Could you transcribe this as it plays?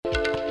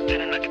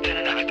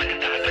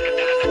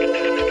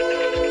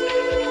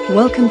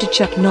Welcome to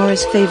Chuck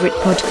Norris' favorite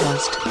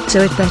podcast,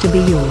 so it better be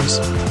yours.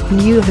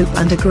 New Hope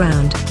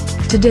Underground.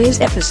 Today's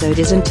episode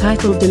is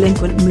entitled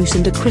Delinquent Moose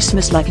and a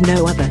Christmas Like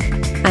No Other.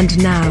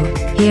 And now,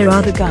 here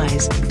are the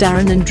guys,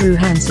 Darren and Drew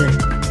Hansen.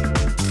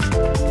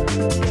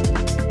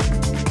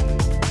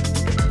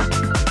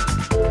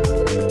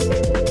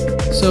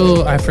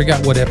 So, I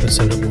forgot what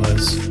episode it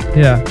was.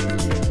 Yeah.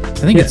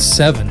 I think it's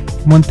 7.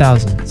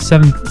 1,000.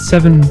 7,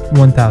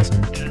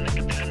 1,000.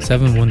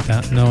 7,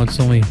 1,000. No, it's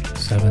only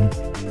 7.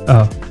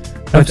 Oh.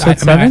 Episode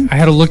 7? I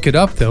had to look it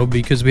up, though,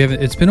 because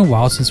it's been a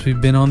while since we've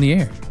been on the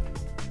air.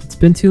 It's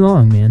been too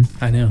long, man.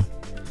 I know.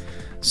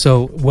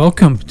 So,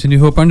 welcome to New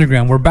Hope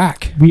Underground. We're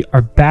back. We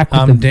are back with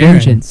I'm a Darren.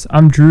 vengeance.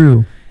 I'm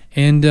Drew.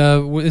 And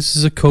this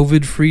is a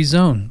COVID-free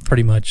zone,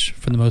 pretty much,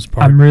 for the most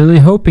part. I'm really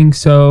hoping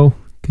so,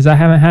 because I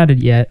haven't had it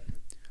yet.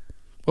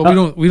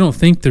 Well, we don't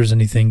think there's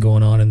anything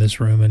going on in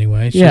this room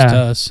anyway. It's just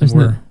us,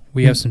 and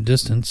we have some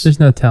distance. There's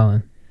no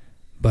telling.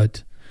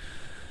 But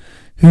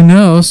who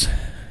knows?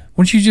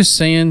 Weren't you just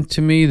saying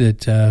to me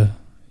that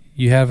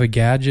you have a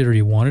gadget or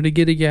you wanted to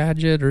get a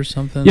gadget or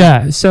something?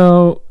 Yeah,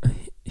 so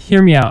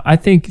hear me out. I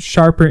think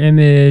Sharper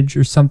Image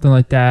or something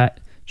like that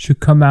should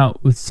come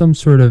out with some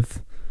sort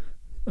of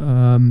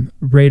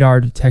radar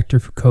detector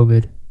for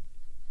COVID.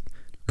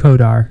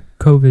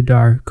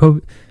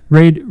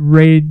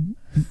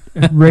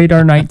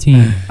 Radar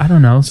 19. I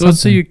don't know. So let's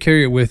say you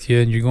carry it with you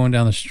and you're going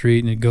down the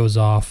street and it goes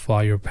off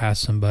while you're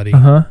past somebody.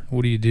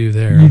 What do you do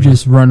there? You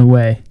just run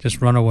away. Just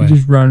run away. You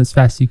just run as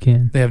fast as you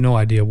can. They have no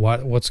idea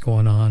what's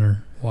going on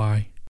or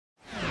why.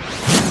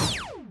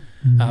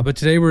 Mm-hmm. But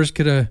today we're just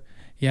going to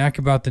yak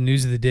about the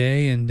news of the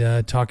day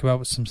and talk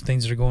about some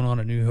things that are going on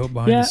at New Hope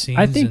behind the scenes.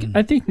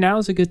 I think now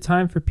is a good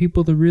time for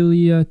people to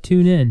really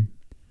tune in.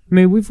 I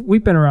mean,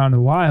 we've been around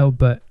a while,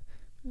 but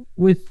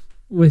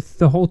with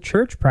the whole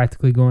church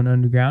practically going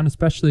underground,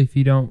 especially if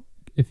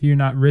you're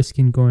not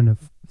risking going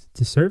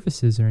to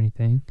services or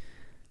anything.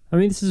 I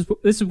mean, this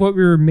is what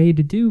we were made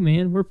to do,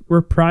 man.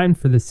 We're primed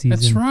for this season.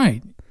 That's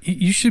right.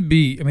 You should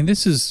be. I mean,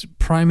 this is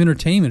prime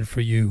entertainment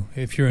for you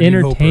if you're a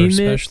New Hoper,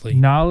 especially.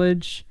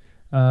 Knowledge.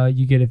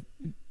 You get a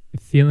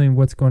feeling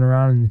what's going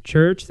around in the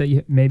church that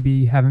you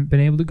maybe haven't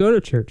been able to go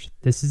to church.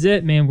 This is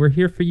it, man. We're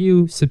here for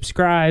you.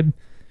 Subscribe,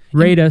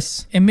 rate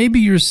us. And maybe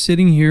you're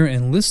sitting here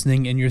and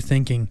listening and you're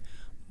thinking,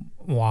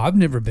 well, I've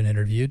never been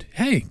interviewed.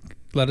 Hey,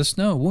 let us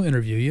know. We'll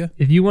interview you.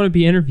 If you want to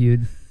be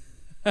interviewed,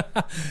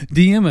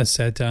 DM us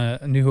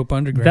at New Hope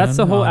Underground. That's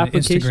the whole on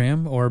application.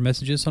 Instagram or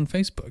message us on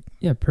Facebook.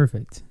 Yeah,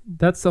 perfect.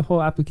 That's the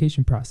whole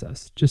application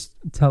process. Just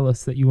tell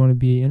us that you want to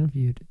be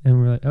interviewed, and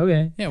we're like,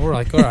 okay. Yeah, we're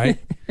like, all right.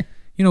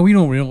 We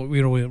don't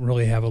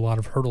really have a lot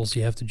of hurdles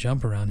you have to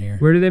jump around here.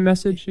 Where do they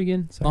message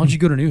again? Sorry. Why don't you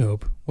go to New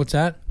Hope? What's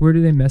that? Where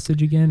do they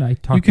message again?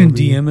 You can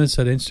DM us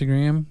at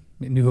Instagram,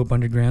 New Hope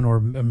Underground,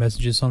 or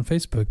message us on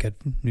Facebook at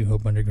New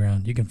Hope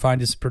Underground. You can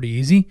find us pretty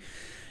easy.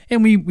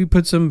 And we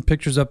put some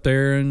pictures up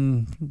there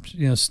and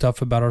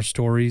stuff about our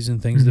stories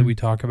and things that we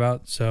talk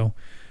about. So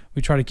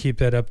we try to keep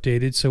that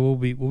updated. So we'll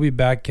be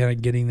back kind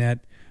of getting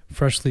that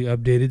freshly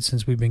updated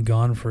since we've been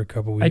gone for a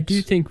couple weeks. I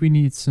do think we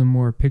need some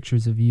more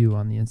pictures of you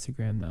on the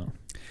Instagram though.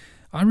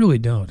 I really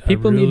don't.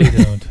 People need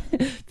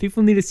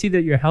to see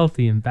that you're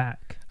healthy and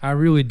back. I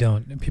really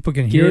don't. People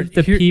can hear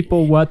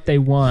people what they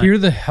want. Hear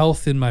the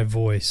health in my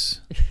voice.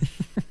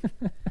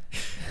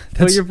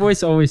 Well, your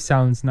voice always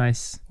sounds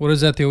nice. What is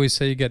that they always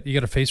say? You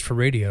got a face for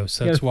radio,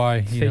 so that's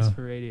why face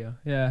for radio.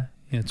 Yeah,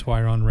 it's why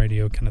you're on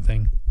radio, kind of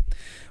thing.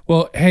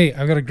 Well, hey,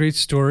 I've got a great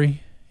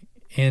story,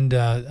 and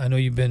I know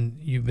you've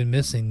been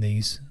missing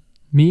these.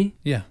 Me?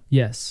 Yeah.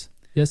 Yes,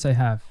 I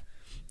have.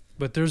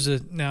 But there's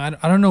now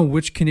I don't know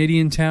which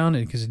Canadian town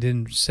because it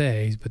didn't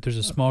say, but there's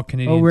a small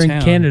Canadian town. Oh, we're in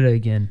Canada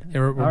again. Yeah,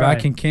 we're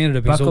back in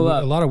Canada because a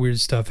up. lot of weird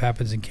stuff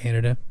happens in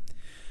Canada.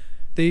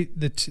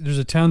 There's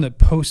a town that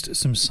posts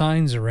some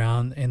signs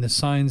around, and the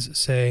signs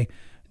say,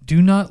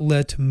 "Do not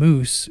let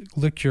moose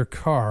lick your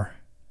car."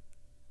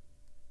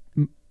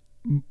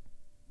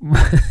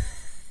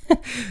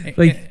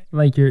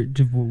 like you're.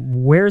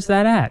 Where's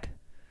that at?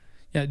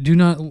 Yeah, do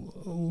not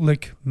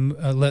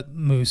let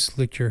moose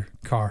lick your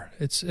car.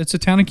 It's a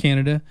town in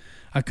Canada.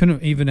 I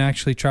couldn't even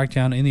actually track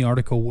down in the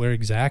article where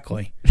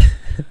exactly,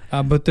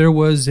 but there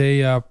was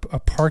a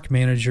park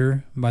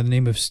manager by the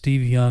name of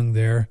Steve Young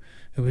there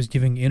who was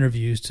giving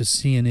interviews to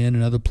CNN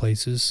and other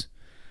places,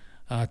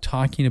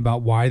 talking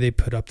about why they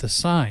put up the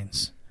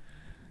signs.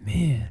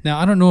 Man. Now,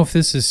 I don't know if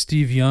this is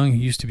Steve Young, who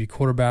used to be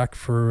quarterback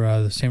for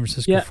the San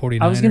Francisco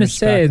 49ers. I was going to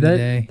say,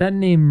 that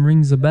name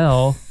rings a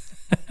bell.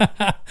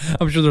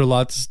 I'm sure there are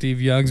lots of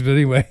Steve Youngs, but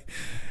anyway,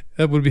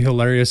 that would be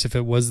hilarious if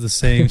it was the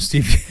same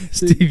Steve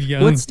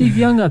Young. What's Steve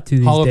Young up to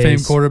these Hall days? of Fame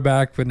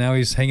quarterback, but now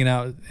he's hanging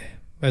out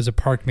as a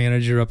park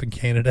manager up in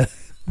Canada.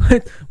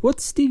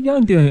 What's Steve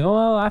Young doing? Oh,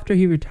 well, after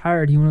he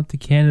retired, he went up to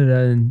Canada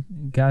and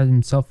got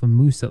himself a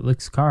moose that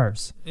licks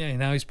cars. Yeah,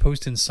 now he's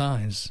posting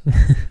signs.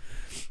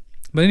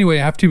 But anyway,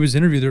 after he was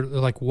interviewed, they're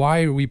like,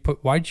 "Why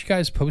did you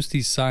guys post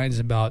these signs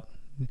about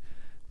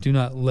do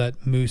not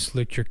let moose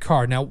lick your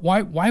car. Now,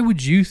 why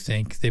would you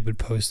think they would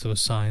post those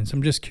signs?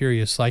 I'm just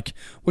curious. Like,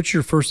 what's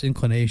your first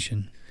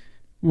inclination?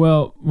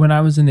 Well, when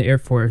I was in the Air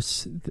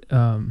Force,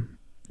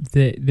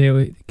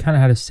 they kind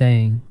of had a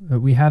saying,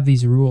 we have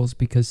these rules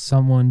because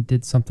someone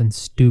did something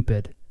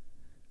stupid.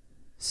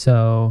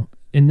 So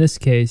in this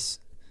case,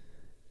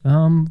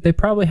 they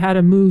probably had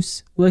a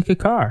moose lick a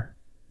car,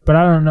 but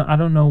I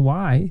don't know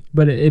why,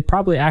 but it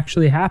probably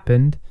actually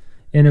happened,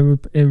 and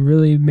it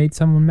really made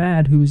someone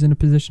mad who was in a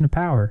position of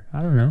power.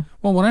 I don't know.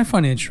 Well, what I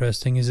find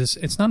interesting is this: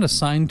 it's not a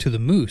sign to the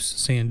moose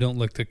saying don't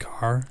lick the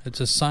car. It's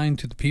a sign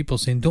to the people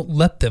saying don't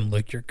let them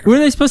lick your car. What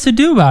are they supposed to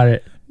do about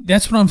it?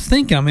 That's what I'm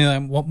thinking. I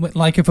mean,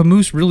 like if a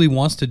moose really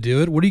wants to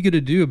do it, what are you going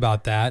to do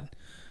about that?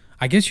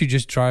 I guess you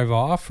just drive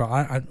off. Or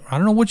I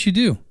don't know what you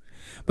do.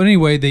 But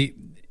anyway,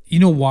 you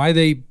know why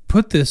they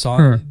put this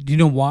on? Do you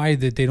know why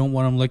that they don't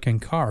want them licking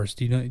cars?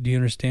 Do you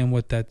understand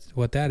what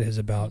that is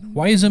about?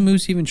 Why is a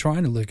moose even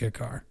trying to lick a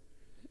car?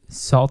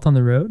 Salt on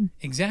the road?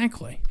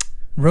 Exactly.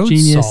 Road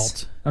Genius.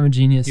 salt. I'm a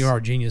genius. You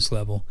are genius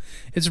level.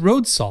 It's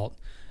road salt.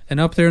 And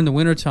up there in the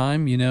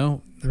wintertime,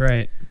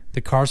 Right.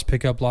 the cars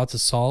pick up lots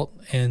of salt.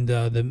 And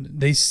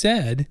they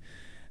said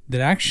that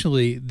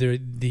actually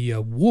the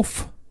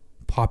wolf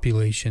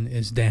population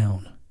is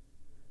down.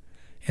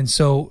 And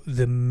so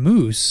the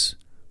moose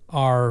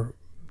are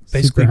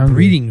basically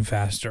breeding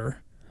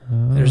faster.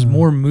 Oh. There's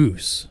more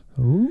moose.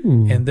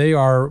 Ooh. And they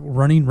are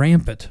running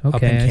rampant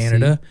up in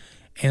Canada.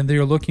 And they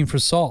are looking for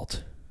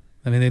salt.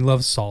 I mean, they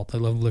love salt. They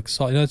love lick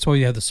salt. That's why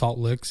you have the salt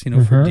licks,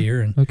 for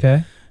deer.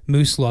 And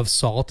moose love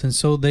salt. And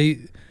so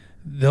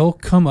they'll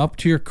come up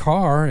to your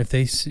car if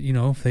they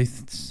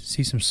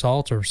see some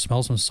salt or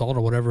smell some salt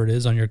or whatever it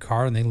is on your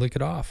car, and they lick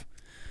it off.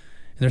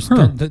 And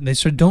they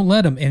said, don't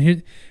let them.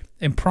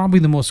 And probably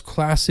the most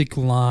classic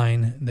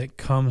line that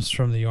comes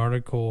from the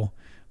article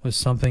was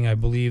something I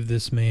believe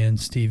this man,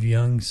 Steve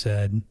Young,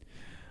 said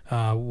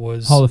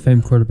was... Hall of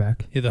Fame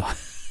quarterback. Yeah,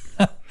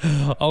 the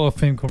Hall of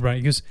Fame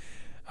quarterback. Because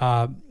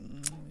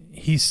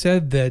he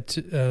said that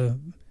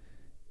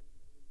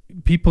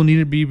people need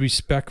to be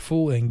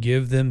respectful and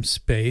give them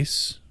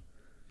space,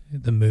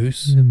 the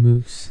moose. The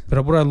moose.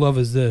 But what I love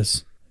is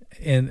this,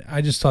 and I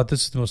just thought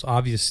this is the most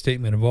obvious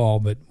statement of all,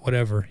 but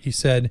whatever. He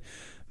said...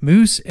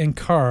 Moose and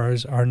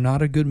cars are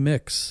not a good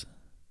mix.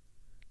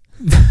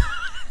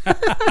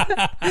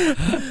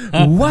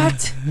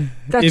 What?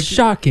 That's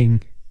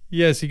shocking.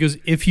 Yes, he goes,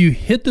 if you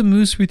hit the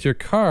moose with your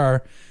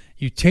car,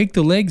 you take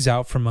the legs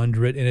out from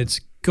under it, and it's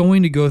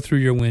going to go through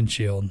your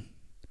windshield.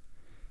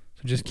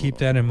 So just keep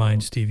that in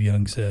mind, Steve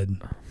Young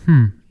said.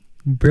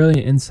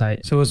 Brilliant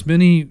insight. So as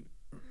many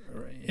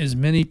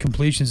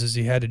completions as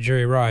he had to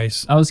Jerry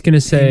Rice, I was going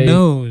to say... he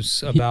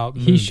knows about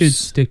moose. He should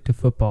stick to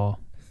football.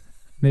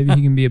 Maybe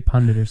he can be a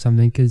pundit or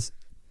something, because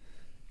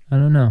I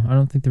don't know. I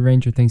don't think the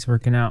Ranger thing's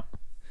working out.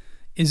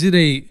 Is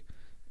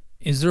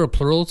there a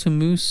plural to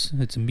moose?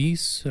 It's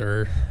meese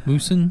or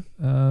moosin?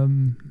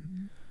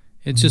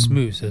 It's just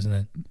moose, isn't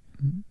it?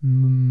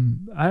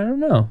 I don't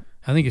know.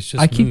 I think it's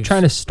just I keep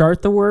trying to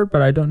start the word,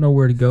 but I don't know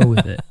where to go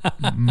with it.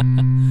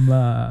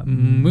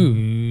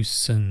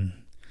 Moosin.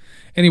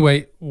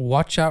 Anyway,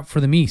 watch out for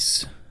the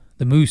moose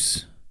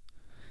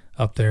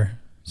up there.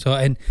 So,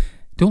 and...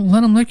 don't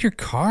let them lick your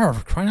car,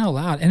 for crying out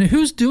loud. And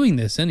who's doing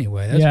this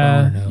anyway? That's what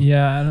I want to know.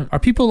 Yeah. Are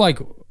people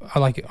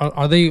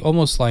are they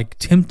almost like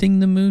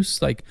tempting the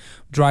moose, like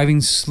driving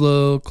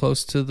slow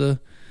close to the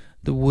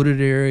wooded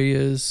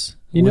areas,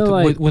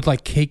 with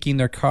like caking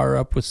their car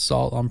up with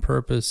salt on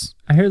purpose?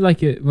 I heard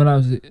when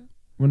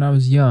I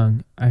was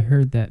young. I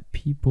heard that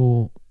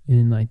people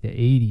in like the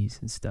 80s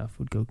and stuff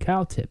would go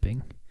cow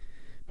tipping.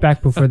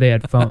 Back before they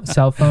had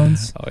cell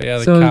phones. Oh yeah,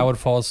 the cow would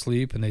fall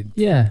asleep and they'd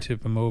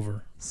tip him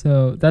over.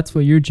 So that's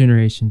what your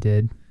generation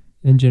did,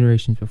 and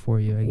generations before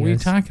you, I guess. What are you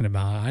talking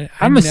about?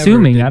 I'm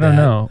assuming. I don't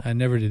know. I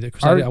never did it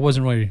because I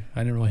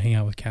didn't really hang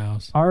out with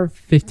cows. Our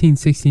 15,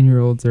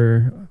 16-year-olds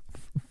are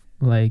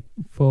like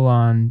full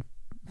on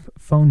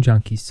phone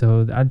junkies,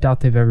 so I doubt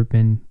they've ever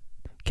been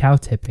cow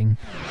tipping.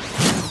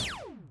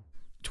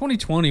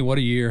 2020, what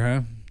a year,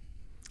 huh?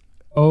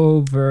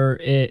 Over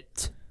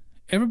it.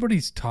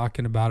 Everybody's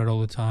talking about it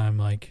all the time,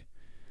 like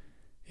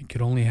it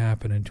could only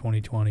happen in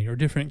 2020, or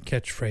different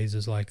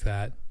catchphrases like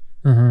that.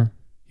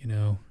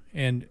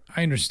 And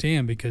I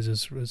understand because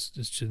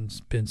it's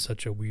been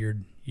such a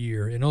weird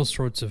year in all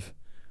sorts of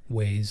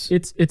ways.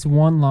 It's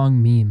one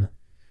long meme.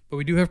 But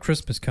we do have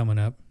Christmas coming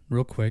up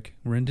real quick.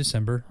 We're in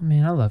December. I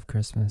mean, I love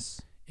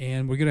Christmas.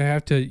 And we're going to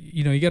have to,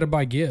 you got to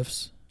buy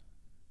gifts.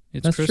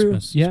 That's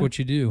Christmas. True. Yeah. It's what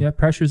you do. Yeah,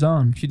 pressure's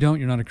on. If you don't,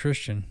 you're not a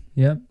Christian.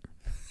 Yep.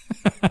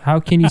 How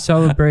can you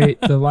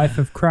celebrate the life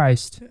of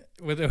Christ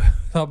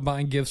without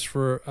buying gifts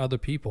for other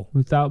people?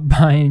 Without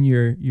buying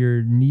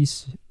your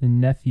niece and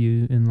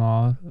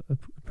nephew-in-law a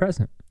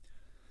present.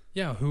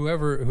 Yeah,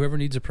 whoever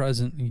needs a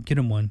present, you get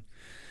them one.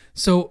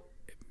 So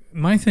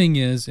my thing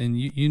is, and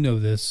you know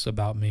this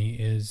about me,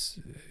 is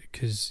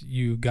because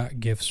you got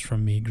gifts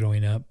from me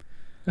growing up.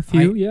 A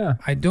few, yeah.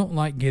 I don't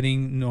like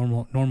getting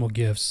normal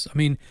gifts. I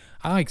mean,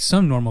 I like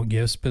some normal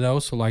gifts, but I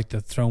also like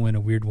to throw in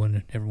a weird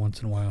one every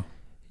once in a while.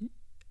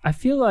 I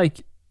feel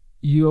like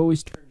you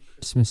always turn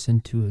Christmas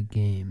into a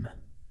game.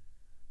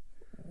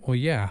 Well,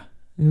 yeah.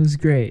 It was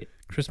great.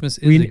 Christmas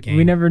is a game.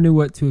 We never knew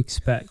what to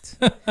expect.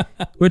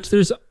 Which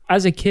there's,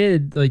 as a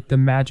kid, like the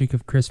magic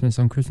of Christmas.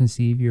 On Christmas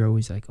Eve, you're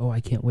always like, oh, I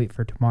can't wait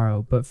for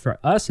tomorrow. But for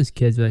us as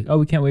kids, we're like, oh,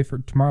 we can't wait for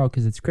tomorrow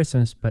because it's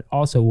Christmas. But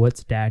also,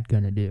 what's Dad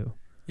going to do?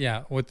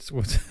 Yeah, what's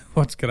going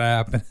to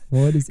happen?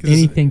 What is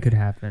anything could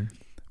happen.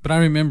 But I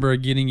remember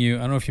getting you, I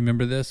don't know if you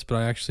remember this, but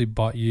I actually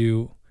bought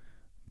you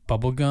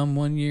bubble gum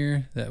one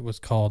year that was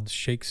called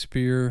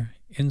Shakespeare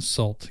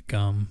Insult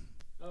Gum.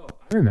 Oh,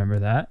 I remember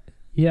that.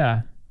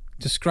 Yeah.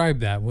 Describe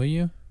that, will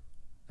you?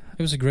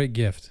 It was a great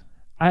gift.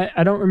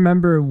 I don't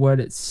remember what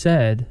it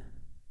said,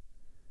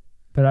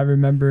 but I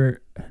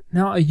remember.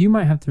 Now you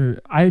might have to.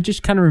 I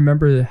just kind of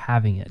remember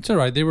having it. It's all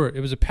right.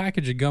 It was a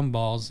package of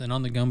gumballs, and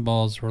on the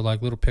gumballs were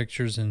like little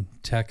pictures and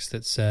text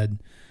that said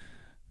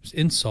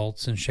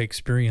insults in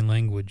Shakespearean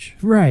language.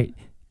 Right.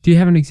 Do you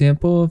have an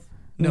example of?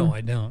 No,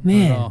 I don't.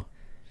 Man, not at all.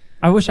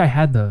 I wish I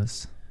had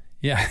those.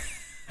 Yeah,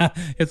 you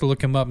have to look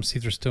them up and see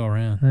if they're still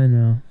around. I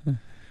know.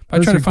 I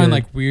try to find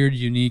like weird,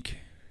 unique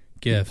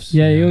gifts.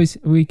 Yeah,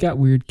 we got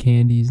weird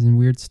candies and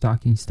weird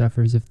stocking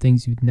stuffers of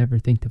things you'd never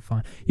think to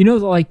find. You know,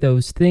 like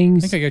those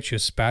things. I think I got you a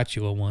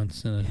spatula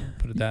once and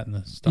put that in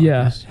the stockings.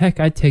 Yeah, heck,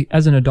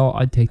 as an adult,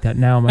 I'd take that.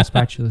 Now my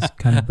spatula's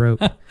kind of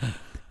broke.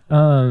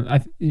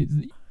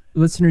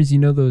 Listeners, you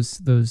know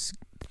those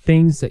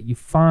things that you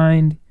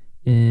find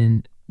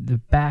in the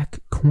back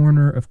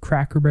corner of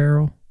Cracker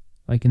Barrel,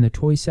 like in the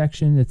toy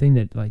section, the thing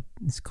that like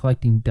is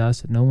collecting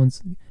dust that no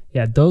one's.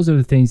 Yeah, those are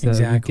the things that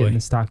you get in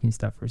the stocking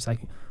stuffers.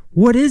 Like,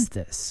 what is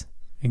this?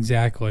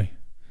 Exactly.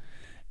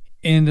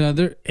 And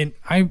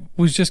I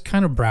was just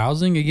kind of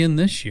browsing again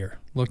this year,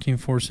 looking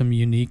for some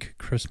unique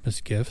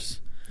Christmas gifts.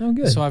 Oh,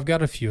 good. So I've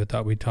got a few I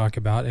thought we'd talk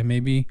about, and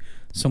maybe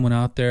someone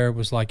out there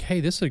was like,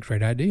 "Hey, this is a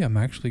great idea. I'm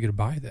actually going to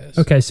buy this."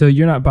 Okay, so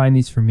you're not buying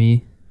these for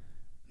me?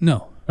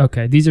 No.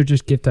 Okay, these are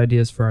just gift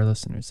ideas for our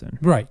listeners then.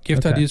 Right,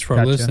 gift ideas for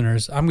our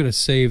listeners. I'm going to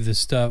save this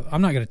stuff.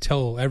 I'm not going to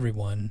tell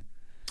everyone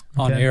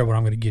on air what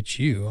I'm going to get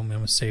you. I'm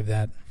going to save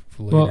that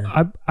for later.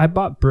 Well, I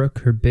bought Brooke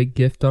her big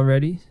gift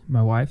already,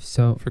 my wife.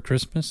 So for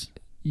Christmas?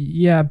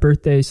 Yeah,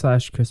 birthday /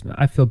 Christmas.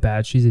 I feel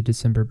bad. She's a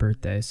December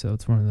birthday, so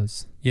it's one of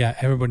those. Yeah,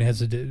 everybody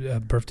has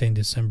a birthday in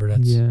December.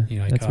 That's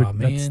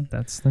man.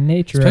 That's the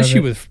nature.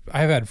 Especially of it.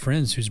 I've had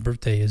friends whose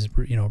birthday is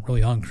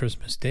really on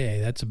Christmas Day.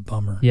 That's a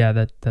bummer. Yeah,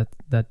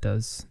 that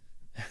does.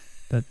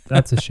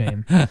 That's a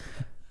shame.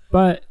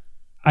 But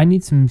I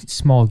need some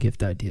small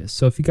gift ideas.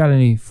 So if you got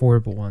any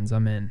affordable ones,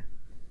 I'm in.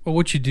 Well,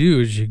 what you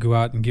do is you go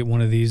out and get one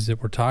of these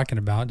that we're talking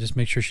about. Just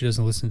make sure she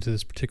doesn't listen to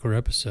this particular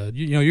episode.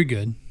 You're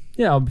good.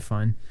 Yeah, I'll be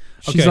fine.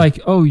 She's like,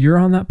 oh, you're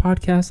on that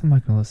podcast? I'm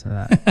not going to listen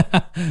to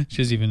that. She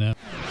doesn't even know.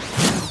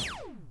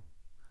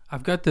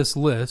 I've got this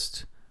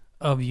list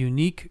of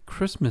unique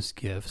Christmas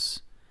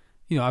gifts.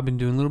 I've been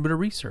doing a little bit of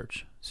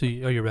research. So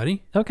are you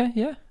ready? Okay,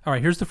 yeah. All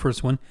right, here's the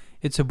first one.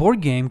 It's a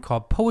board game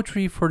called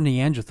Poetry for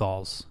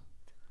Neanderthals.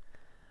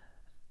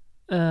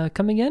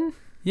 Come again?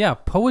 Yeah,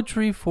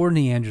 Poetry for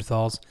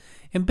Neanderthals.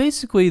 And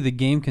basically, the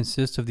game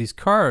consists of these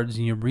cards,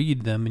 and you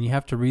read them, and you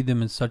have to read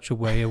them in such a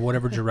way of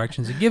whatever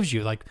directions it gives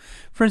you. Like,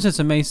 for instance,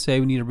 it may say,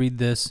 we need to read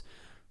this.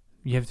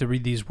 You have to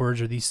read these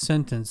words or these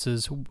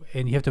sentences,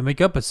 and you have to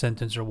make up a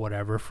sentence or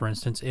whatever, for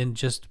instance, in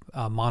just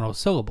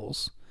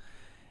monosyllables.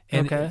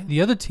 And the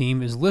other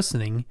team is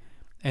listening,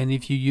 and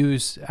if you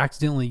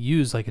accidentally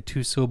use like a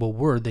 2-syllable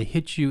word, they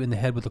hit you in the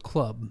head with a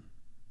club.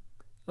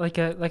 Like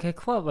a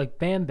club, like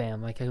Bam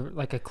Bam, like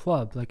a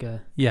club, like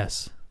a...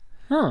 Yes.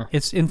 Huh.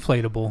 It's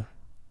inflatable.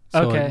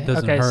 So it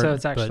doesn't hurt, so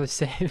it's actually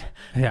safe.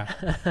 Yeah.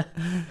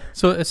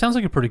 So it sounds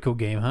like a pretty cool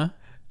game, huh?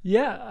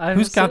 Yeah.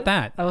 Who's got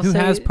that? Who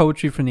has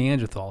Poetry for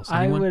Neanderthals?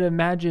 Anyone? I would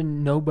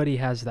imagine nobody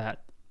has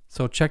that.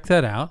 So check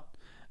that out.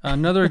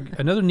 Another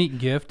neat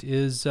gift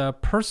is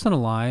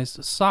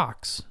personalized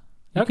socks.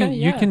 You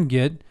can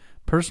get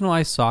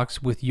personalized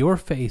socks with your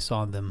face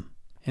on them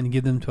and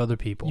give them to other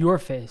people. Your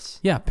face.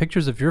 Yeah,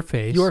 pictures of your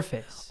face. Your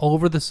face.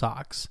 Over the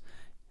socks.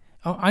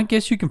 Oh, I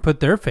guess you can put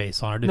their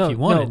face on it if you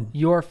wanted. No,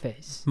 your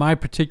face. My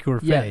particular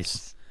face.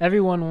 Yes.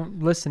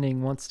 Everyone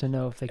listening wants to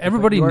know if they can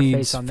Everybody put your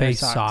needs face on their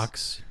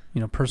socks.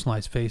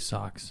 Personalized face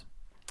socks.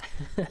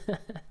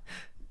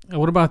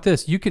 What about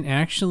this? You can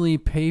actually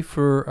pay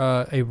for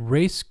a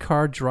race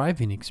car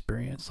driving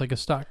experience, like a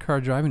stock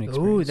car driving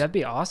experience. Ooh, that'd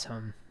be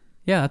awesome.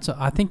 Yeah,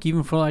 I think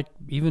even for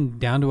even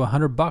down to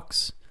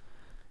 $100.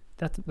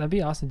 That'd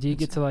be awesome. Do you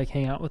get to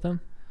hang out with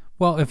them?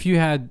 Well, if you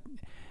had,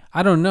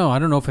 I don't know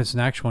if it's an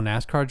actual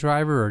NASCAR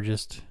driver or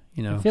just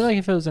I feel like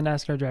if it was a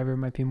NASCAR driver, it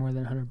might be more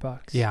than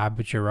 $100. Yeah,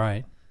 but you're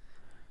right.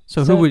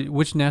 So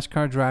which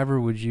NASCAR driver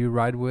would you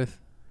ride with?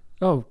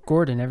 Oh,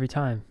 Gordon every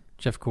time.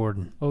 Jeff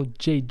Gordon. Oh,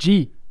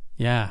 JG.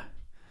 Yeah,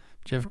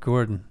 Jeff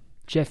Gordon.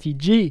 Jeffy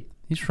G.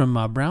 He's from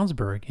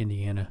Brownsburg,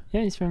 Indiana.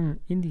 Yeah, he's from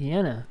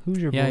Indiana.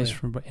 Who's your boy? Yeah, he's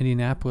from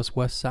Indianapolis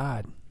West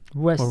Side.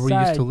 West where we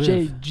Side, used to live.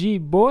 JG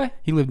boy.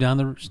 He lived down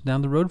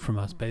the road from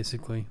us,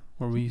 basically,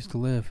 where we used to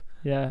live.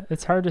 Yeah,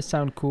 it's hard to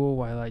sound cool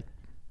while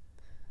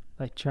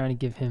like trying to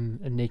give him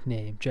a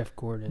nickname, Jeff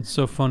Gordon. It's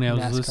so funny. I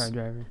was NASCAR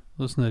driver.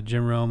 listening to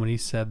Jim Rome, and he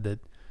said that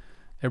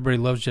everybody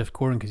loves Jeff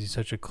Gordon because he's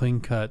such a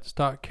clean-cut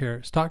stock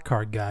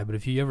car guy. But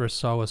if you ever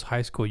saw his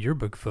high school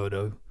yearbook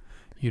photo,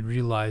 you'd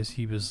realize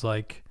he was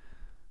like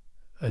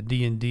a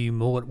D&D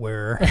mullet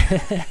wearer.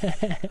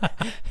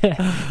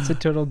 It's a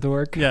total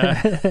dork.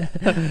 Yeah.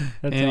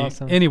 That's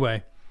awesome.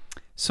 Anyway,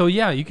 so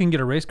yeah, you can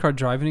get a race car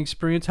driving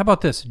experience. How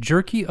about this?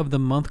 Jerky of the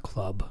Month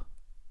Club.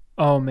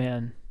 Oh,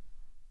 man.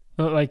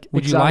 Like,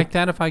 Would you like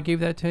that if I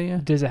gave that to you?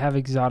 Does it have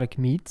exotic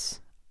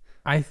meats?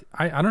 I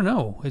don't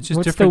know. It's just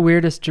What's different. the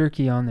weirdest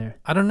jerky on there?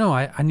 I don't know.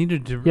 I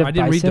needed to. You have I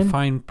didn't read the bison?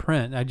 fine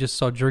print. I just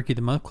saw Jerky of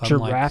the Month Club.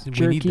 Giraffe I'm like,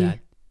 jerky? we need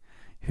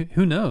that.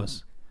 Who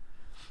knows?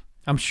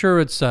 I'm sure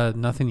it's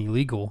nothing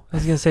illegal. I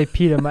was going to say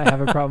PETA might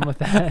have a problem with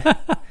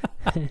that.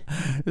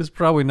 It's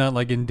probably not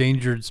like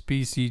endangered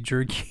species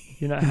jerky.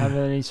 You're not having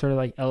any sort of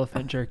like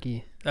elephant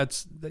jerky.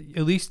 That's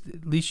at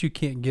least you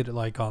can't get it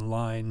like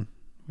online,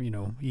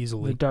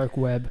 easily. The dark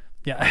web.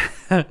 Yeah.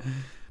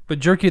 But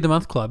Jerky of the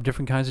Month Club,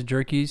 different kinds of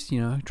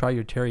jerkies, try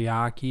your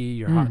teriyaki,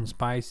 your hot and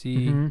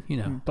spicy,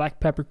 Black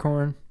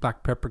peppercorn,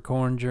 black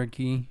peppercorn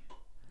jerky.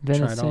 Try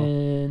it all.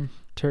 venison,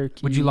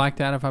 turkey. Would you like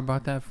that if I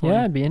bought that for you?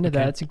 Yeah, I'd be into Okay.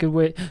 that. It's a good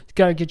way. You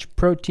got to get your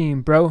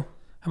protein, bro.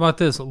 How about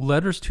this?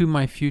 Letters to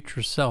My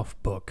Future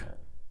Self book.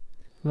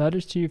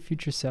 Letters to your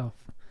future self.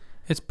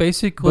 It's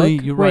basically,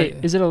 Book? you're Wait,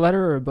 right. is it a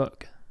letter or a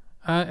book?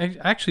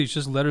 Actually, it's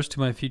just Letters to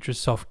My Future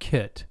Self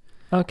kit.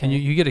 Okay. And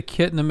you get a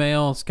kit in the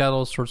mail. It's got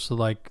all sorts of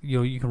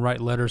you can write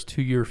letters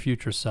to your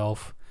future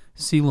self,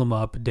 seal them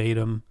up, date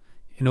them,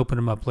 and open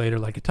them up later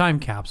like a time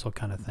capsule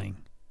kind of thing.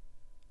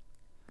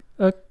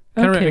 Okay.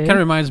 It kind of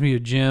reminds me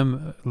of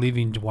Jim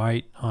leaving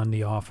Dwight on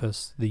The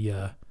Office,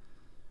 the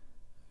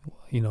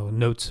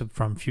notes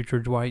from future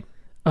Dwight.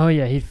 Oh,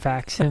 yeah, he'd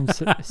fax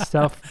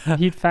himself.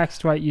 He'd fax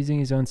Dwight using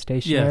his own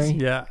stationery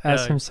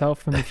as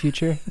himself from the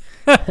future.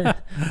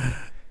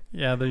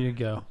 Yeah, there you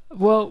go.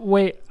 Well,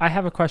 wait, I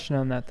have a question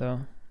on that,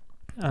 though.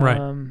 Right.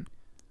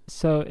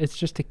 So it's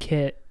just a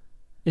kit.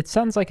 It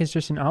sounds like it's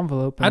just an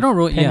envelope. and I don't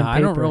really, pen and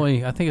I don't paper.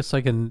 really, I think it's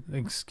like an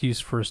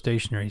excuse for a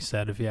stationery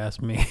set, if you ask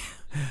me.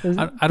 Is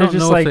I it? don't They're just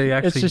know if they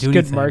actually It's just do good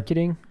anything.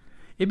 marketing.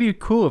 It'd be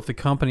cool if the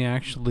company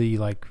actually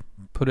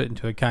put it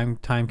into a time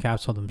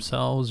capsule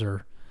themselves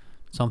or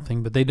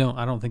something, but they don't.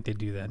 I don't think they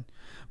do that.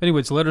 But anyway,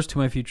 it's Letters to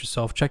My Future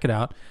Self. Check it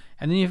out.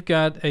 And then you've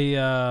got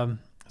a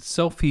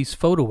selfies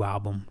photo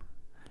album.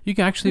 You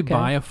can actually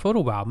buy a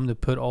photo album to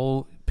put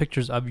all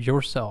pictures of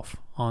yourself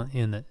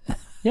in it.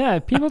 Yeah,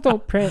 people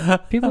don't print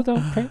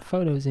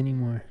photos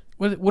anymore.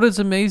 What is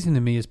amazing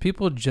to me is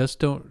people just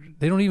don't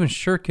even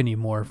shirk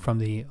anymore from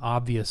the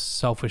obvious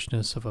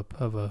selfishness of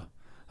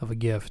a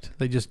gift.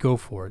 They just go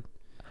for it.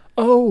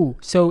 Oh,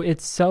 so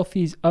it's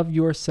selfies of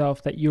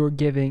yourself that you're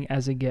giving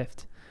as a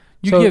gift.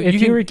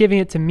 If you were giving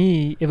it to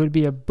me, it would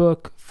be a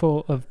book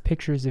full of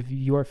pictures of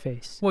your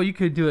face. Well, you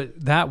could do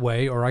it that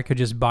way, or I could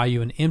just buy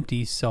you an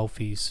empty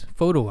selfies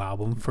photo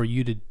album for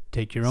you to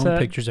take your own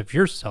pictures of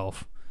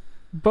yourself.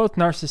 Both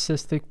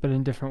narcissistic, but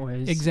in different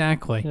ways.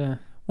 Exactly. Yeah.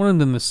 One of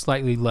them is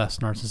slightly less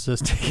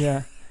narcissistic.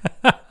 Yeah.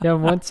 Yeah.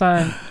 One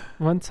time,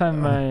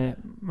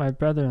 my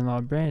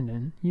brother-in-law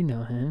Brandon, you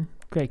know him,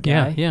 great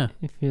guy. Yeah.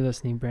 If you're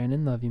listening,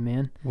 Brandon, love you,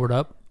 man. Word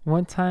up.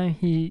 One time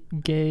he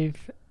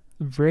gave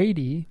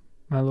Brady,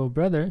 my little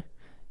brother,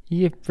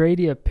 he gave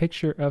Brady a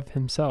picture of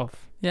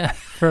himself. Yeah.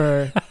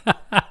 For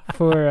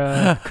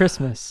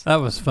Christmas.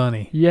 That was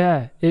funny.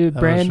 Yeah,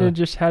 Brandon right.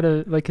 just had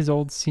his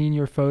old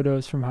senior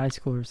photos from high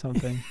school or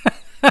something.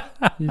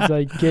 He's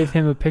gave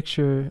him a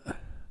picture.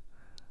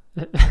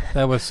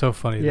 That was so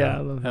funny. Yeah, though. I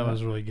love that. that.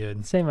 Was really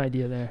good. Same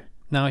idea there.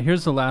 Now,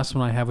 here's the last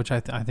one I have, which I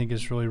think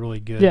is really, really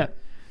good. Yeah.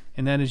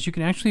 And that is you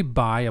can actually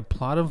buy a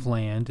plot of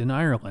land in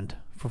Ireland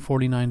for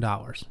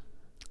 $49.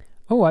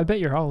 Oh, I bet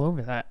you're all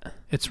over that.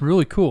 It's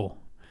really cool.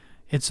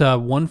 It's a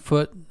 1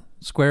 foot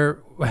square,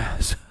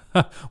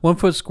 1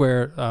 foot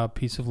square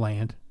piece of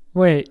land.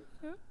 Wait,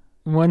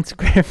 1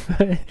 square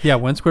foot? Yeah,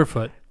 1 square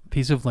foot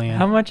piece of land.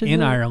 How much is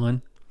in it?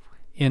 Ireland,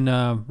 in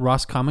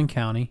Roscommon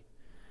County,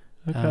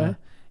 Okay.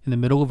 in the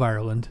middle of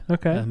Ireland,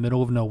 Okay. in the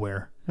middle of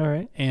nowhere. All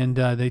right. And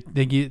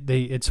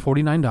it's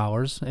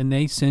 $49, and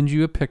they send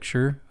you a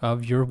picture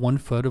of your 1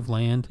 foot of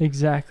land.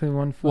 Exactly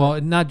 1 foot.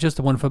 Well, not just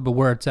the 1 foot, but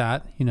where it's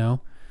at.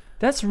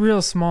 That's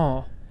real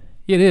small.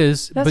 It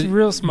is. That's but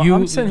real small. You,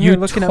 I'm sitting you here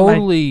looking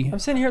totally, I'm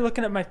sitting here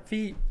looking at my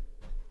feet.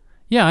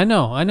 Yeah, I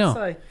know.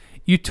 It's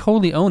You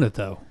totally own it,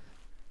 though.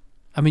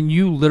 I mean,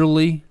 you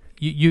literally,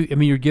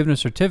 you're given a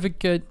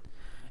certificate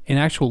and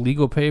actual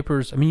legal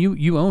papers. I mean,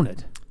 you own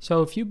it.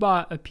 So if you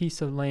bought a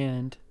piece of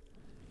land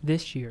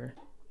this year,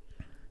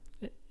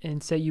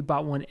 and say you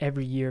bought one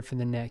every year for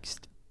the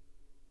next,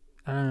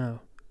 I don't know,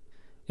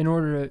 in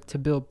order to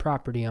build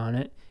property on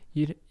it,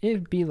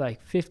 it'd be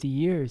 50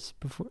 years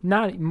before,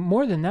 not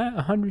more than that,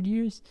 100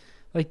 years.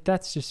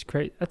 That's just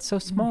crazy. That's so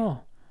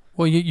small.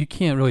 Well, you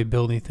can't really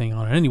build anything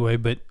on it anyway,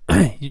 but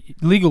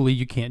legally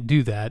you can't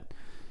do that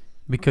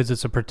because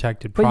it's a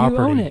protected property.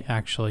 But you own it.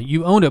 Actually,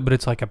 you own it, but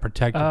it's like a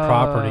protected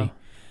property.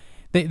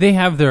 They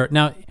have their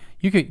now.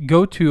 You could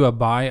go to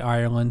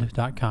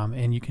buyireland.com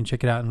and you can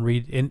check it out and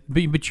read.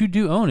 But you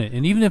do own it,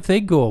 and even if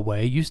they go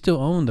away, you still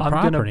own the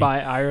property. I'm gonna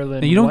buy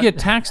Ireland. And you don't get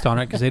taxed on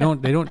it because they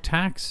don't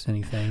tax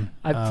anything.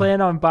 I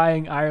plan on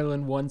buying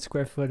Ireland 1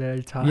 square foot at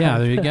a time. Yeah,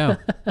 there you go.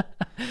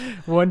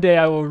 One day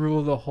I will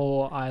rule the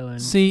whole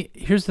island. See,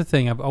 here's the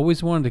thing. I've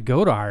always wanted to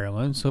go to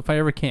Ireland, so if I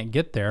ever can't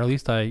get there, at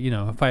least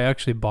if I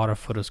actually bought a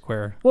foot of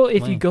square. Well,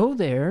 if you go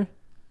there,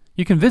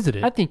 you can visit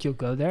it. I think you'll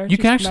go there. You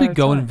can actually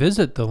go and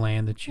visit the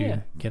land that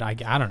you get. I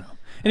don't know.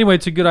 Anyway,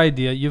 it's a good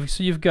idea.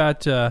 You've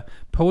got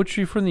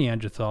poetry from the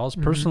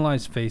Neanderthals,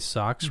 personalized face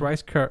socks,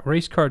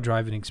 race car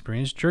driving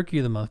experience, Jerky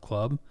of the Month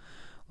Club,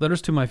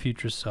 letters to my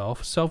future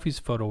self, selfies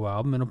photo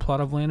album, and a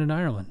plot of land in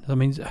Ireland. I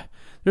mean,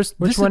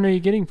 which one are you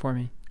getting for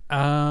me?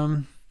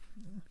 Well,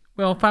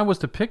 if I was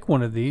to pick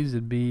one of these,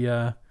 it'd be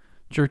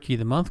Jerky of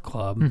the Month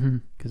Club,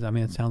 because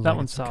it sounds like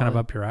it's kind of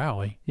up your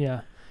alley.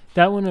 Yeah.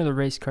 That one or the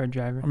race car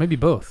driver? Or maybe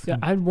both. Yeah,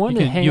 I'd want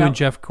to hang out. You and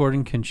Jeff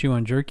Gordon can chew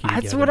on jerky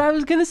That's together. what I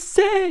was going to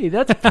say.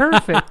 That's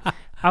perfect.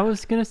 I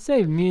was going to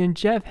say, me and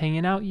Jeff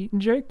hanging out eating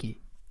jerky.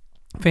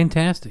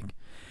 Fantastic.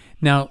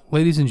 Now,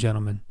 ladies and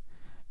gentlemen,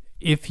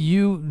 if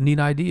you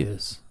need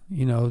ideas,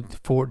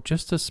 for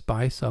just to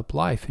spice up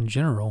life in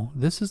general,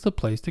 this is the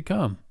place to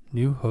come.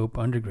 New Hope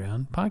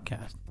Underground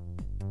Podcast.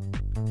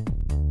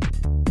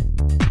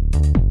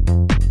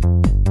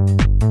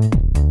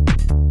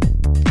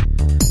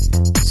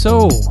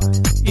 So,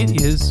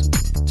 it is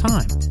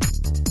time.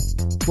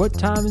 What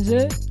time is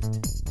it?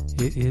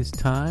 It is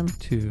time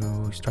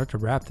to start to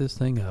wrap this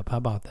thing up. How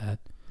about that?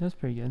 That's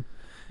pretty good.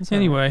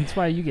 That's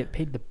why you get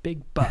paid the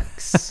big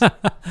bucks.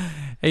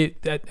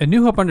 A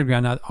New Hope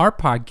Underground. Now, our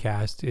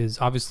podcast is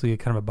obviously a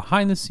kind of a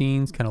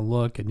behind-the-scenes kind of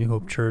look at New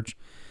Hope Church,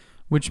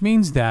 which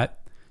means that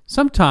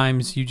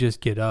sometimes you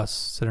just get us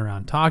sitting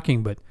around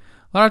talking, but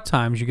a lot of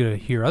times you get to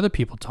hear other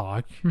people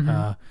talk,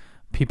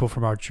 people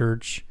from our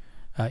church.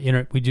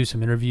 We do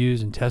some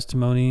interviews and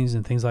testimonies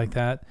and things like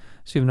that.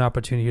 So you have an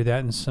opportunity to hear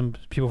that, and some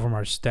people from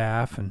our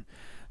staff. And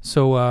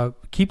so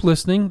keep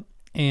listening,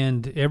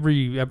 and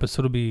every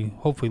episode will be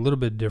hopefully a little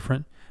bit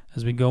different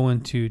as we go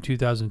into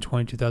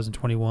 2020,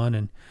 2021,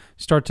 and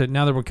start to,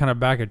 now that we're kind of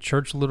back at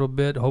church a little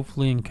bit,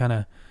 hopefully, and kind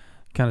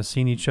of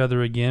seeing each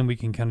other again, we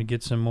can kind of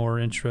get some more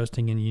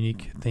interesting and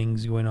unique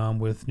things going on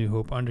with New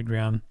Hope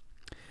Underground.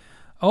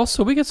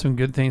 Also, we got some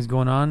good things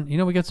going on.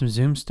 We got some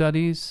Zoom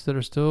studies that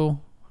are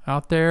still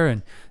out there,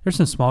 and there's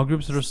some small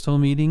groups that are still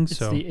meeting. It's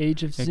the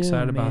age of Zoom.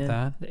 Excited about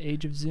that. The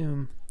age of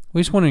Zoom. We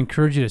just want to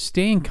encourage you to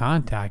stay in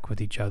contact with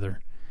each other.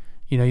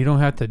 You don't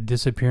have to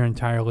disappear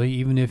entirely,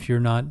 even if you're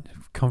not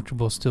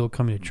comfortable still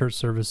coming to church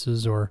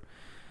services or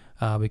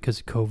because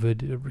of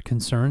COVID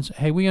concerns.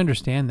 Hey, we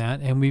understand that,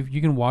 and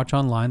you can watch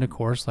online, of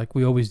course, like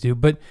we always do.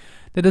 But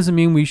that doesn't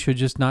mean we should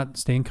just not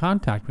stay in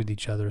contact with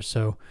each other.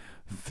 So,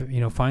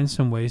 find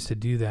some ways to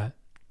do that.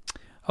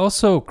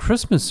 Also,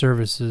 Christmas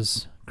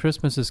services.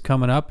 Christmas is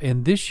coming up,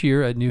 and this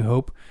year at New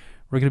Hope,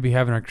 we're going to be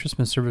having our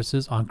Christmas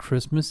services on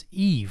Christmas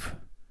Eve.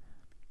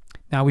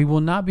 Now, we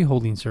will not be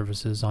holding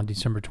services on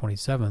December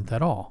 27th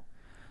at all.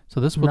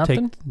 So this will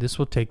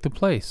take the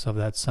place of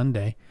that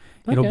Sunday.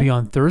 Okay. It'll be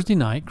on Thursday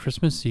night,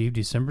 Christmas Eve,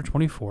 December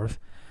 24th,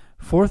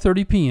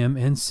 4:30 p.m.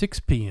 and 6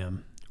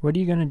 p.m. What are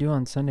you going to do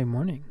on Sunday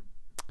morning?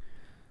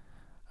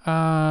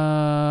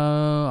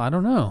 I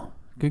don't know.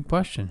 Good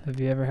question. Have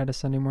you ever had a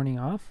Sunday morning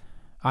off?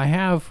 I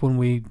have, when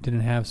we didn't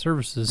have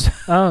services.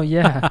 Oh,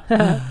 yeah.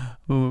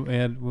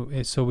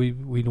 and so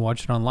we'd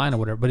watch it online or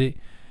whatever. But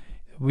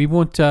we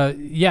won't,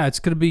 it's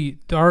going to be,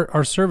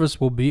 our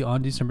service will be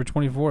on December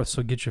 24th.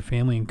 So get your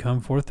family and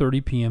come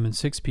 4:30 p.m. and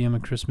 6 p.m.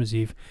 on Christmas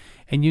Eve.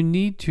 And you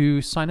need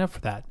to sign up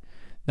for that.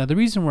 Now, the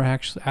reason we're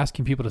actually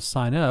asking people to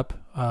sign up,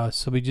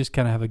 so we just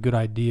kind of have a good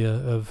idea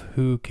of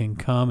who can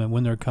come and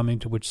when they're coming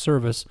to which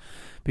service,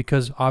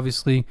 because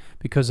obviously,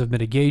 because of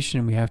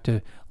mitigation, we have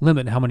to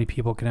limit how many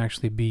people can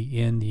actually be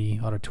in the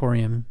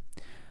auditorium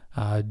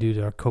due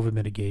to our COVID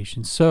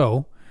mitigation.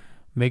 So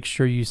make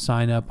sure you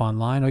sign up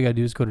online. All you got to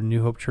do is go to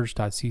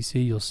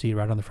newhopechurch.cc. You'll see it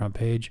right on the front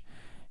page.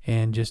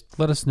 And just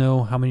let us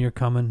know how many are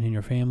coming in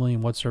your family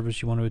and what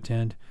service you want to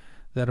attend.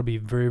 That'll be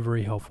very,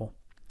 very helpful.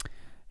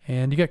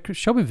 And you got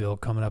Shelbyville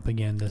coming up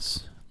again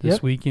this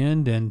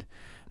weekend, and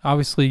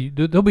obviously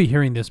they'll be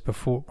hearing this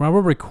before. Well,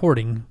 we're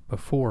recording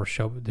before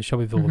the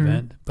Shelbyville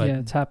event, but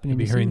it's happening. You'll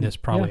be hearing this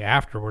probably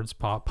afterwards,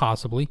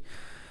 possibly.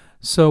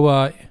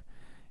 So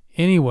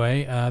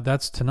anyway,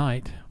 that's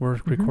tonight. We're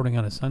recording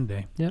on a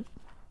Sunday. Yep.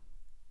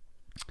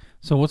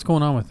 So what's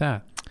going on with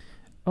that?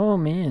 Oh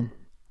man,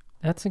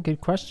 that's a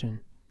good question.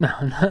 No.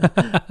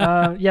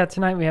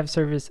 Tonight we have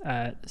service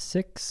at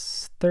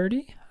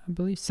 6:30, I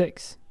believe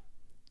 6.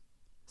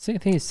 I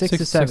think it's 6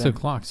 to 7. 6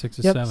 o'clock, 6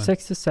 to 7.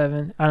 6 to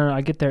 7. I don't know.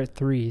 I get there at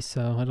 3,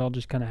 so it all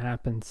just kind of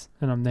happens,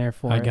 and I'm there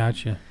for it. I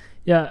got you.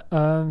 Yeah,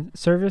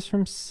 service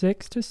from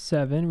 6 to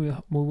 7. We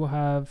will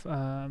have,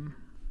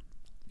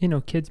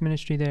 kids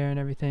ministry there and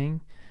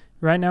everything.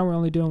 Right now, we're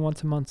only doing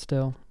once a month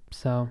still.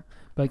 So,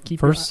 but keep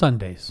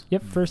Sundays.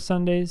 Yep, first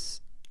Sundays,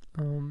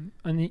 in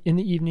the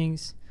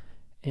evenings,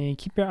 and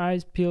keep your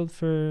eyes peeled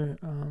for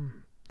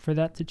for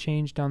that to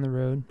change down the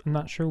road. I'm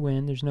not sure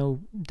when. There's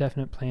no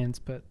definite plans,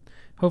 but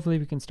hopefully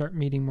we can start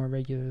meeting more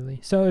regularly.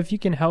 So if you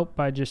can help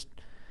by just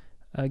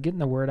getting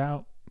the word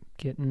out,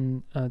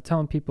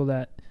 telling people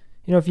that,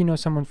 if you know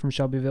someone from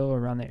Shelbyville or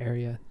around the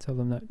area, tell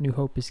them that New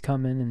Hope is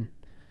coming,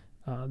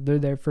 and they're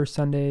there first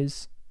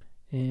Sundays,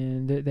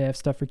 and they have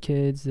stuff for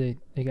kids. They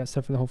got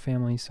stuff for the whole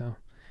family. So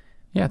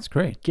yeah, it's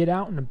great. Get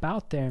out and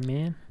about there,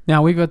 man.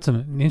 Now we've got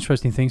some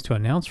interesting things to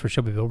announce for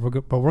Shelbyville,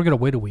 but we're going to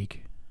wait a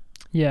week.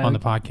 Yeah, on the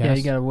podcast. Yeah,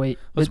 you gotta wait.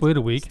 Let's wait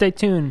a week. Stay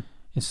tuned.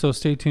 And so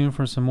stay tuned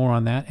for some more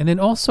on that. And then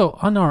also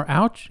on our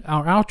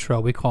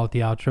outro, we call it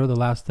the outro, the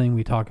last thing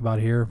we talk about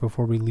here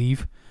before we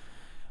leave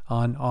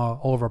on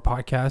all of our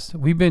podcasts.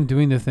 We've been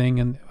doing the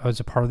thing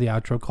as a part of the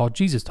outro called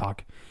Jesus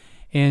Talk.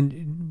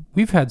 And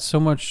we've had so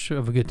much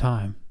of a good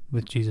time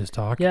with Jesus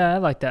Talk. Yeah, I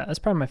like that. That's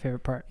probably my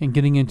favorite part. And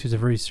getting into some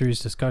very serious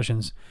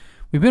discussions.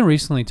 We've been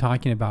recently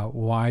talking about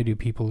why do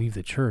people leave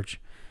the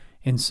church.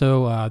 And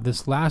so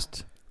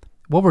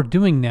what we're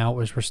doing now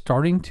is we're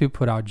starting to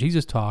put out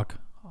Jesus Talk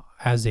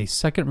as a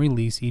second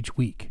release each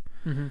week.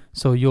 Mm-hmm.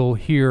 So you'll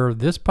hear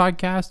this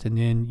podcast, and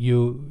then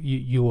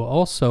you will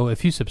also,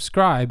 if you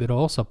subscribe, it'll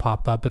also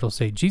pop up. It'll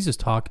say Jesus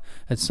Talk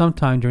at some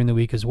time during the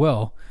week as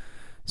well.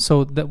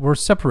 So that we're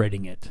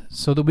separating it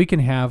so that we can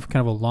have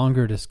kind of a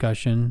longer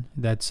discussion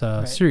that's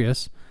right.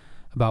 serious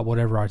about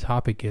whatever our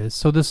topic is.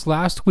 So this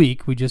last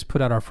week, we just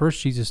put out our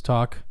first Jesus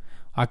Talk.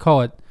 I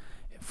call it,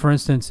 for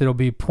instance, it'll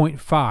be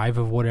 0.5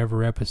 of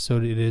whatever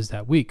episode it is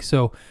that week.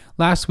 So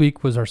last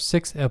week was our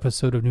 6th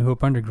episode of New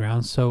Hope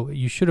Underground. So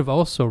you should have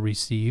also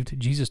received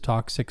Jesus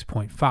Talk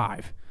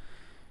 6.5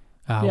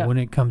 when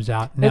it comes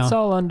out. Now, it's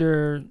all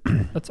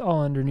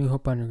under New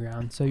Hope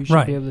Underground. So you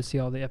should be able to see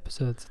all the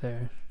episodes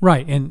there.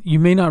 Right, and you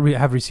may not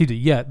have received it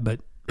yet,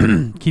 but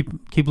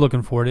keep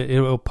looking for it. It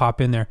will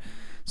pop in there.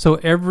 So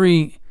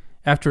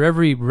after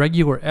every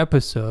regular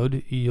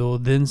episode, you'll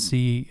then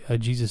see a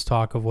Jesus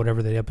Talk of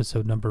whatever the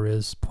episode number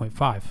is,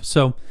 0.5.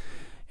 So,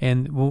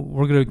 and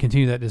we're going to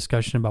continue that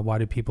discussion about why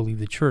do people leave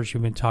the church.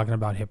 We've been talking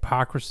about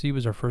hypocrisy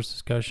was our first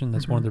discussion.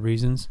 That's one of the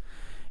reasons.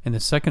 And the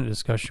second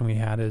discussion we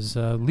had is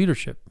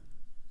leadership.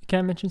 Can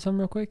I mention something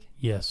real quick?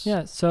 Yes.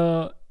 Yeah,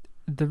 so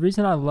the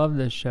reason I love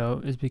this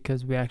show is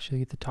because we actually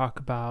get to talk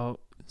about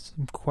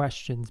some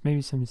questions,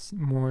 maybe some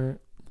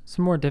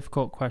more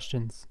difficult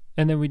questions.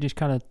 And then we just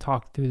kind of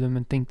talk through them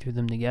and think through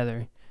them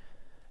together,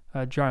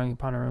 drawing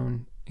upon our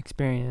own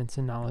experience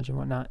and knowledge and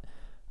whatnot.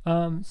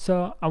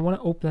 So I want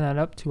to open that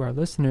up to our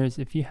listeners.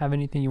 If you have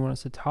anything you want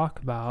us to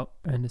talk about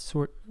and to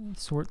sort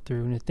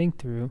through and to think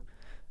through,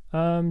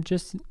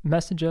 just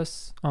message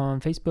us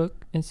on Facebook,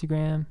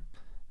 Instagram,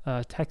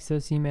 text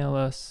us, email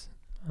us.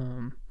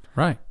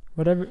 Right.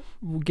 Whatever.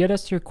 Get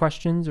us your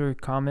questions or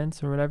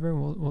comments or whatever.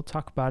 We'll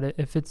talk about it.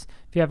 If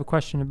you have a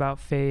question about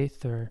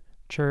faith or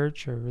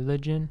church or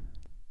religion,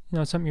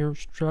 something you're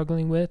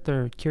struggling with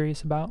or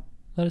curious about,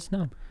 let us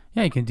know.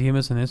 Yeah, you can DM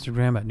us on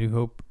Instagram at New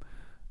Hope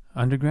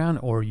Underground,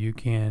 or you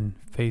can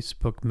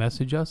Facebook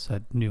message us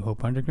at New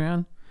Hope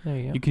Underground. There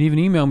you go. You can even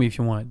email me if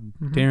you want.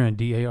 Darren,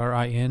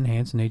 Darin,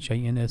 Hansen,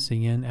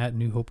 Hansen, at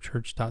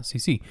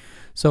newhopechurch.cc.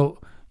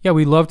 So, yeah,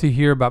 we'd love to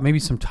hear about maybe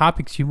some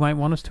topics you might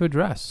want us to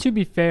address. To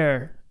be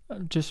fair,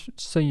 just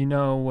so you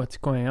know what's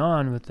going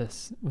on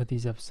with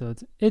these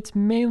episodes, it's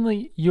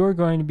mainly you're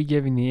going to be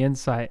giving the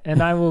insight,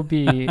 and I will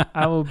be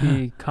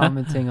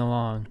commenting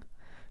along.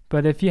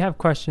 But if you have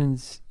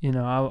questions,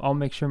 I'll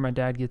make sure my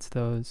dad gets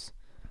those,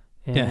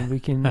 and we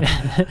can,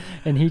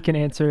 and he can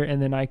answer, and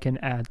then I can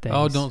add things.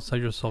 Oh, don't sell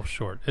yourself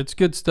short. It's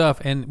good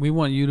stuff, and we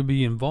want you to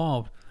be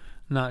involved,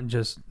 not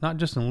just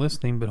in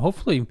listening, but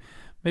hopefully.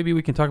 Maybe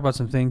we can talk about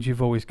some things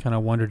you've always kind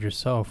of wondered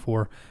yourself,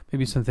 or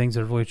maybe some things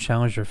that have really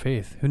challenged your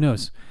faith. Who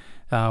knows?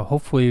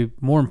 Hopefully,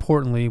 more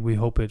importantly, we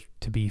hope it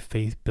to be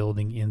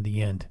faith-building in the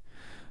end.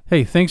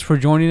 Hey, thanks for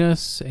joining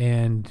us,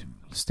 and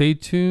stay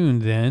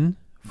tuned then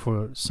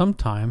for some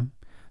time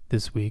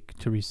this week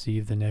to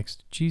receive the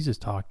next Jesus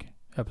Talk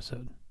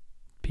episode.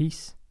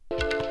 Peace.